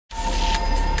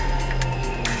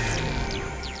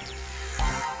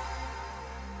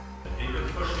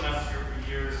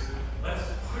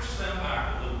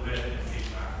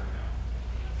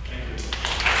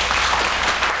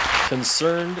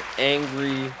Concerned,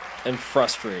 angry, and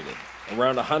frustrated.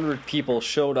 Around 100 people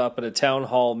showed up at a town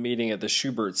hall meeting at the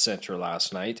Schubert Center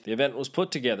last night. The event was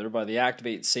put together by the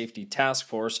Activate Safety Task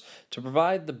Force to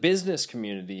provide the business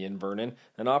community in Vernon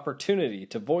an opportunity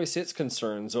to voice its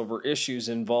concerns over issues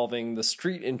involving the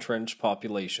street-entrenched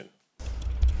population.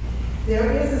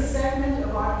 There is a segment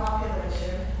of our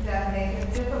population that make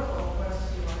it difficult for us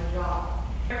to do our job.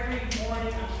 Every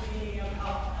morning I'm feeding them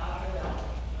up after them.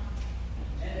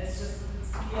 And it's just,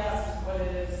 it's BS is what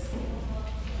it is.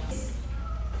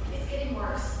 It's getting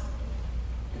worse.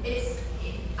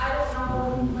 I don't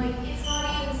know, like, it's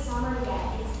not even summer yet.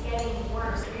 It's getting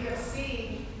worse. We have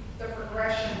seen the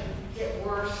progression get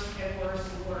worse and worse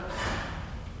and worse.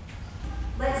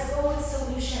 Let's go with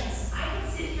solutions. I could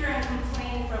sit here and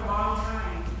complain for a long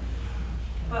time,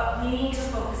 but we need to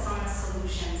focus on the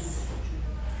solutions.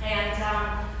 And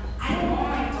I don't want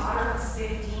my daughter who's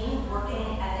 15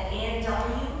 working at the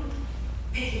A&W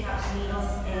picking up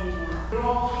needles anymore. We're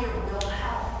all here will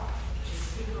help. Just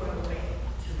figure out a way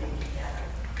to make it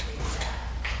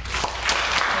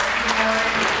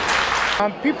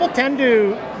better. People tend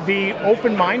to be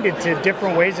open-minded to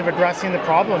different ways of addressing the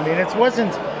problem. I mean,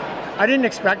 I didn't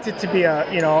expect it to be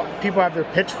people have their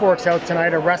pitchforks out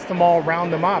tonight, arrest them all,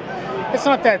 round them up. It's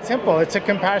not that simple. It's a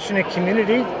compassionate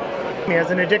community.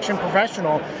 As an addiction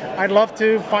professional, I'd love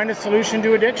to find a solution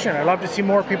to addiction. I'd love to see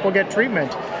more people get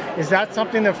treatment. Is that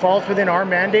something that falls within our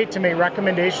mandate to make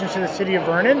recommendations to the City of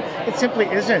Vernon? It simply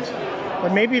isn't.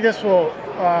 But maybe this will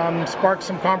spark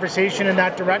some conversation in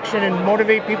that direction and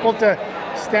motivate people to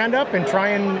stand up and try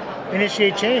and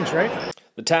initiate change, right?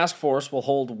 The task force will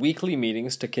hold weekly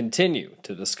meetings to continue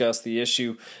to discuss the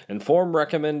issue and form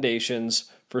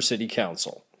recommendations for City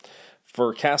Council.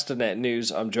 For Castanet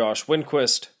News, I'm Josh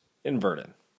Winquist in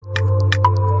Vernon.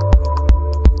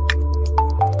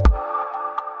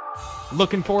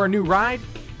 Looking for a new ride?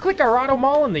 Click our auto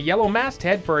mall in the yellow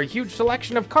masthead for a huge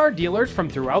selection of car dealers from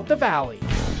throughout the valley.